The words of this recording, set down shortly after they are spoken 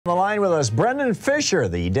On the line with us, Brendan Fischer,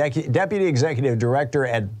 the Deputy Executive Director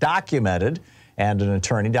at Documented and an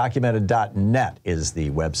attorney. Documented.net is the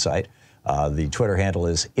website. The Twitter handle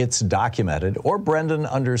is It's Documented or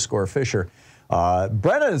Brendan_Fischer.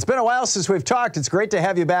 Brendan, it's been a while since we've talked. It's great to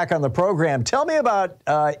have you back on the program. Tell me about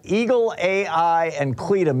Eagle AI and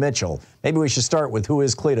Cleta Mitchell. Maybe we should start with who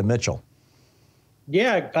is Cleta Mitchell?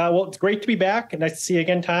 Yeah, well, it's great to be back. Nice to see you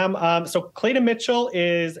again, Tom. So Cleta Mitchell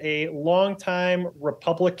is a longtime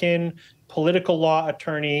Republican political law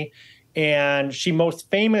attorney, and she most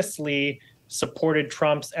famously supported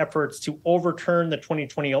Trump's efforts to overturn the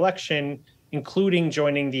 2020 election, including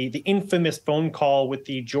joining the infamous phone call with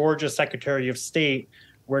the Georgia Secretary of State,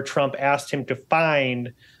 where Trump asked him to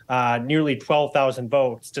find nearly 12,000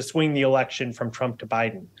 votes to swing the election from Trump to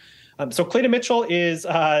Biden. So Cleta Mitchell is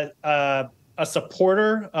a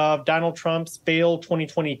supporter of Donald Trump's failed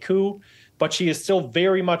 2020 coup, but she is still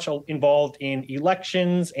very much involved in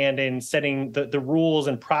elections and in setting the rules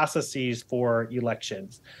and processes for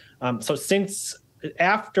elections. So since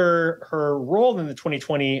after her role in the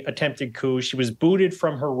 2020 attempted coup, she was booted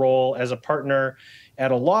from her role as a partner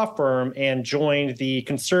at a law firm and joined the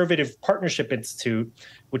Conservative Partnership Institute,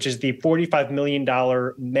 which is the $45 million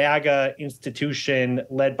MAGA institution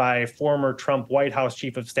led by former Trump White House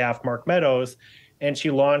Chief of Staff Mark Meadows. And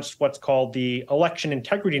she launched what's called the Election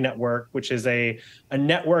Integrity Network, which is a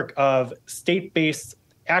network of state-based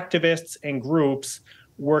activists and groups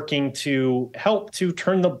working to help to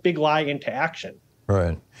turn the big lie into action.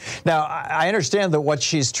 Right. Now, I understand that what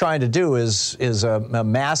she's trying to do is a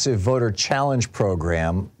massive voter challenge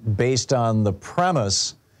program based on the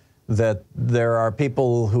premise that there are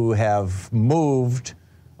people who have moved,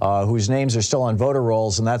 whose names are still on voter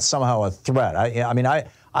rolls, and that's somehow a threat. I mean, I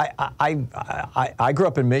grew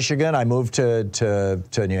up in Michigan. I moved to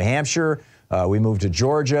New Hampshire. We moved to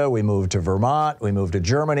Georgia. We moved to Vermont. We moved to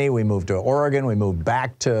Germany. We moved to Oregon. We moved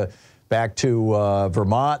back to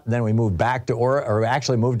Vermont, and then we moved back to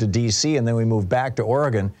actually moved to D.C., and then we moved back to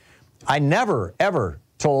Oregon. I never, ever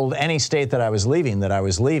told any state that I was leaving,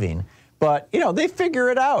 but, you know, they figure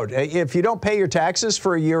it out. If you don't pay your taxes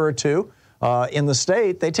for a year or two in the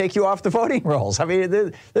state, they take you off the voting rolls. I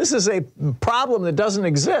mean, this is a problem that doesn't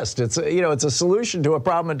exist. It's a solution to a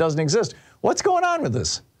problem that doesn't exist. What's going on with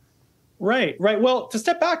this? Right. Well, to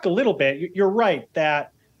step back a little bit, you're right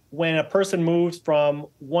that when a person moves from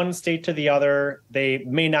one state to the other, they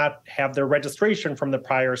may not have their registration from the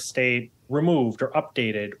prior state removed or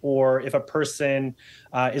updated. Or if a person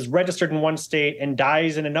is registered in one state and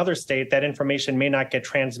dies in another state, that information may not get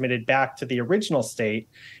transmitted back to the original state.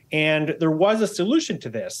 And there was a solution to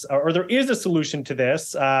this, or there is a solution to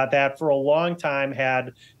this that for a long time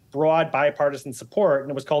had broad bipartisan support,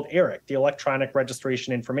 and it was called ERIC, the Electronic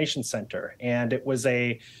Registration Information Center. And it was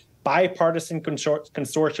a bipartisan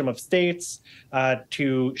consortium of states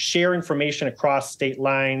to share information across state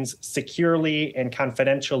lines securely and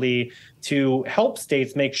confidentially to help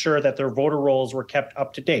states make sure that their voter rolls were kept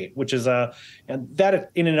up to date, which is and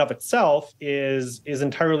that in and of itself is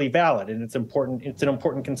entirely valid, and it's important. It's an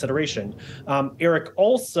important consideration. ERIC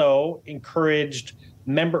also encouraged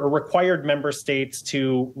required member states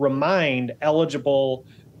to remind eligible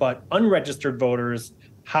but unregistered voters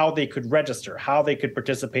how they could register, how they could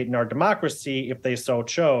participate in our democracy if they so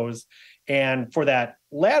chose. And for that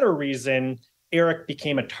latter reason, ERIC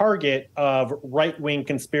became a target of right-wing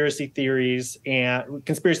conspiracy theorists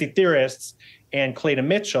and Cleta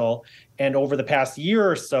Mitchell. And over the past year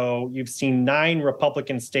or so, you've seen 9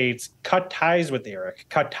 Republican states cut ties with ERIC,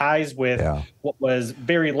 cut ties with what was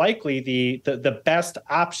very likely the best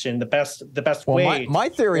option, the best way. My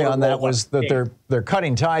theory on that was that they're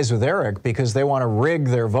cutting ties with ERIC because they want to rig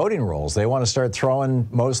their voting rolls. They want to start throwing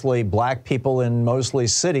mostly black people in mostly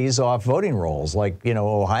cities off voting rolls, like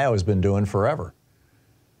Ohio has been doing forever.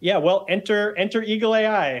 Yeah, well, enter Eagle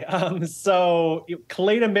AI. So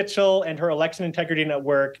Cleta Mitchell and her Election Integrity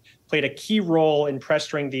Network played a key role in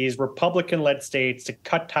pressuring these Republican-led states to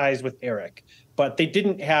cut ties with ERIC. But they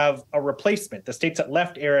didn't have a replacement. The states that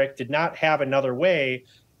left ERIC did not have another way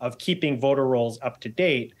of keeping voter rolls up to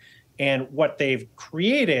date. And what they've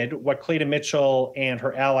created, what Cleta Mitchell and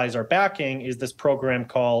her allies are backing, is this program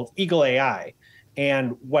called Eagle AI.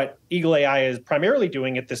 And what Eagle AI is primarily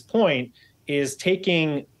doing at this point is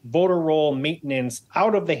taking voter roll maintenance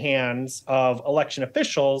out of the hands of election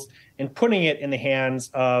officials and putting it in the hands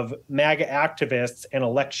of MAGA activists and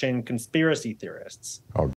election conspiracy theorists.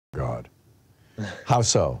 Oh, God. How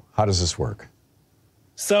so? How does this work?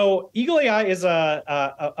 So Eagle AI is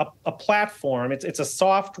a platform. It's a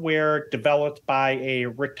software developed by a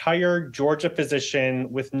retired Georgia physician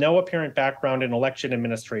with no apparent background in election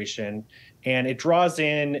administration. and it draws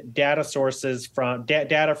in data sources from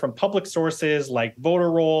data from public sources like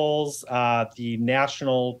voter rolls, the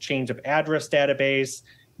National Change of Address database,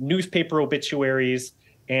 newspaper obituaries,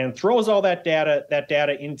 and throws all that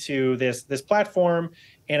data into this platform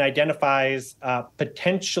and identifies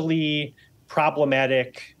potentially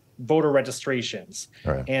problematic voter registrations.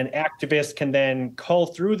 Right. And activists can then cull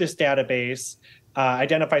through this database,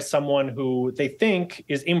 identify someone who they think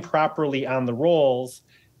is improperly on the rolls,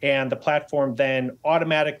 and the platform then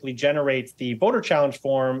automatically generates the voter challenge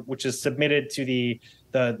form, which is submitted to the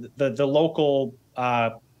local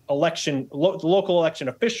local election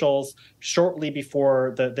officials shortly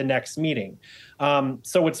before the next meeting.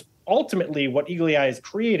 So it's ultimately what Eagle AI is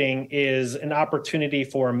creating is an opportunity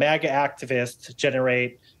for MAGA activists to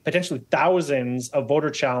generate potentially thousands of voter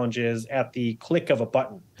challenges at the click of a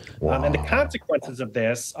button. Wow. And the consequences of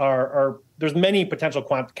this are there's many potential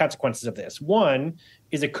consequences of this. One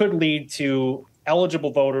is it could lead to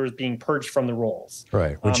eligible voters being purged from the rolls.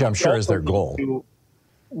 Right, which I'm sure is their goal.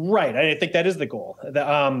 Right. I think that is the goal.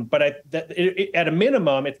 But at a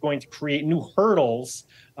minimum, it's going to create new hurdles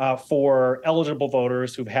for eligible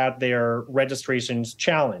voters who've had their registrations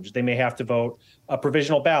challenged. They may have to vote a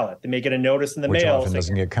provisional ballot. They may get a notice in the mail often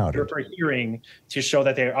doesn't get counted for a hearing to show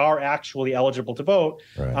that they are actually eligible to vote.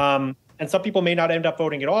 Right. And some people may not end up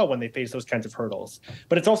voting at all when they face those kinds of hurdles.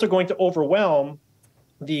 But it's also going to overwhelm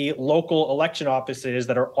the local election offices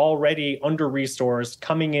that are already under-resourced,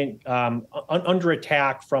 coming in under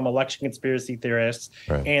attack from election conspiracy theorists,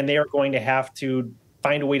 right. And they are going to have to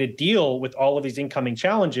find a way to deal with all of these incoming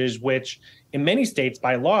challenges, which in many states,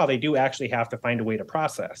 by law, they do actually have to find a way to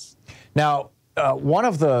process. Now, one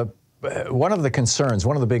of the big concerns,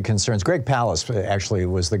 Greg Palast actually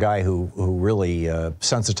was the guy who really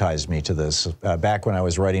sensitized me to this back when I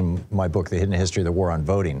was writing my book, The Hidden History of the War on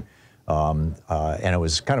Voting. And it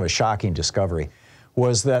was kind of a shocking discovery,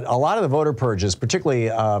 was that a lot of the voter purges, particularly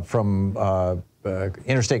from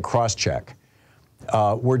interstate cross-check,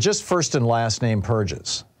 were just first and last name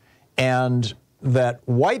purges. And that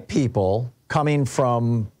white people coming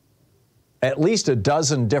from at least a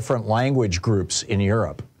dozen different language groups in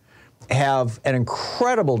Europe have an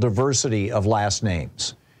incredible diversity of last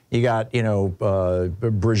names. You got,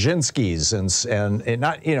 Brzezinskis and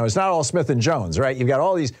not, it's not all Smith and Jones, right? You've got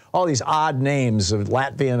all these odd names of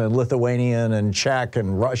Latvian and Lithuanian and Czech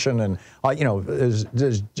and Russian and,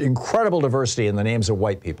 there's incredible diversity in the names of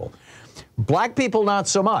white people. Black people, not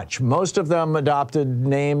so much. Most of them adopted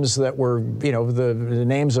names that were, the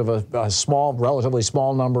names of a relatively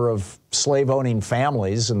small number of slave-owning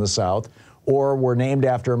families in the South, or were named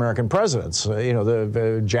after American presidents.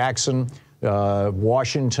 The Jackson,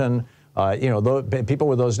 Washington, people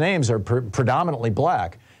with those names are predominantly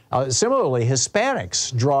black. Similarly,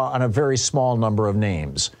 Hispanics draw on a very small number of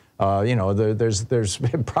names. There's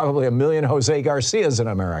probably 1 million Jose Garcias in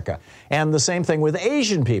America, and the same thing with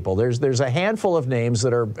Asian people. There's a handful of names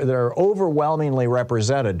that are overwhelmingly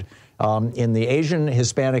represented in the Asian,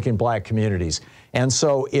 Hispanic, and black communities. And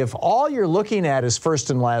so if all you're looking at is first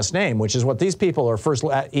and last name, which is what these people are,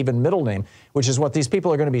 even middle name, which is what these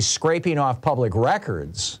people are going to be scraping off public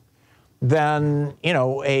records, then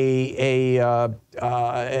a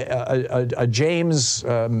James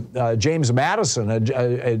Madison,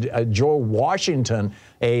 a Joe Washington,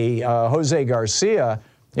 a Jose Garcia,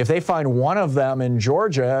 if they find one of them in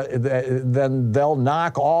Georgia, then they'll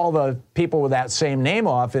knock all the people with that same name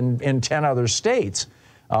off in 10 other states.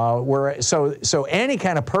 So any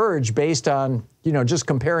kind of purge based on just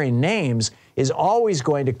comparing names is always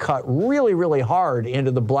going to cut really, really hard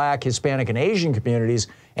into the black, Hispanic, and Asian communities,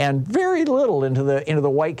 and very little into the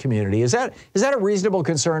white community. Is that a reasonable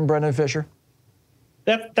concern, Brendan Fischer?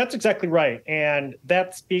 That's exactly right, and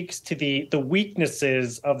that speaks to the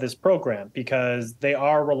weaknesses of this program, because they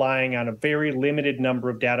are relying on a very limited number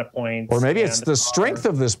of data points. Or maybe it's the strength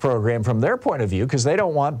of this program from their point of view, because they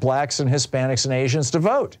don't want blacks and Hispanics and Asians to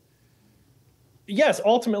vote. Yes,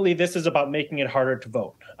 ultimately, this is about making it harder to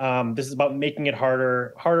vote. This is about making it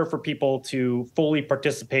harder for people to fully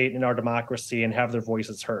participate in our democracy and have their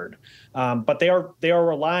voices heard. But they are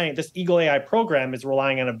relying. This Eagle AI program is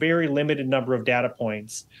relying on a very limited number of data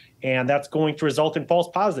points, and that's going to result in false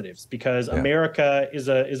positives, because America is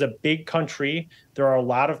a big country. There are a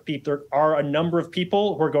lot of people. There are a number of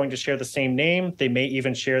people who are going to share the same name. They may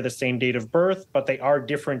even share the same date of birth, but they are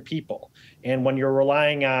different people. And when you're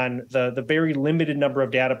relying on the very limited number of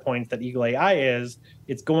data points that Eagle AI is,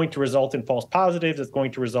 it's going to result in false positives. It's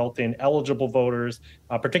going to result in eligible voters,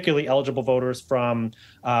 particularly eligible voters from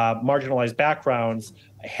marginalized backgrounds,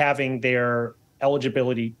 having their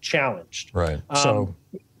eligibility challenged. Right. So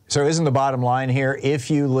isn't the bottom line here,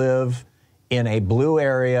 if you live in a blue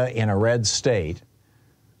area in a red state,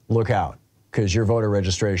 look out, because your voter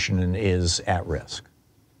registration is at risk.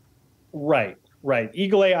 Right.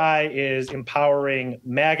 Eagle AI is empowering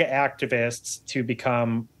MAGA activists to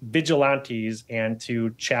become vigilantes and to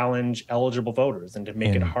challenge eligible voters and to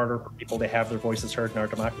make it harder for people to have their voices heard in our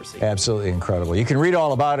democracy. Absolutely incredible. You can read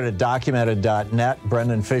all about it at documented.net.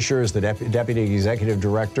 Brendan Fischer is the Deputy Executive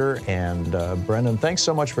Director. And Brendan, thanks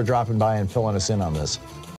so much for dropping by and filling us in on this.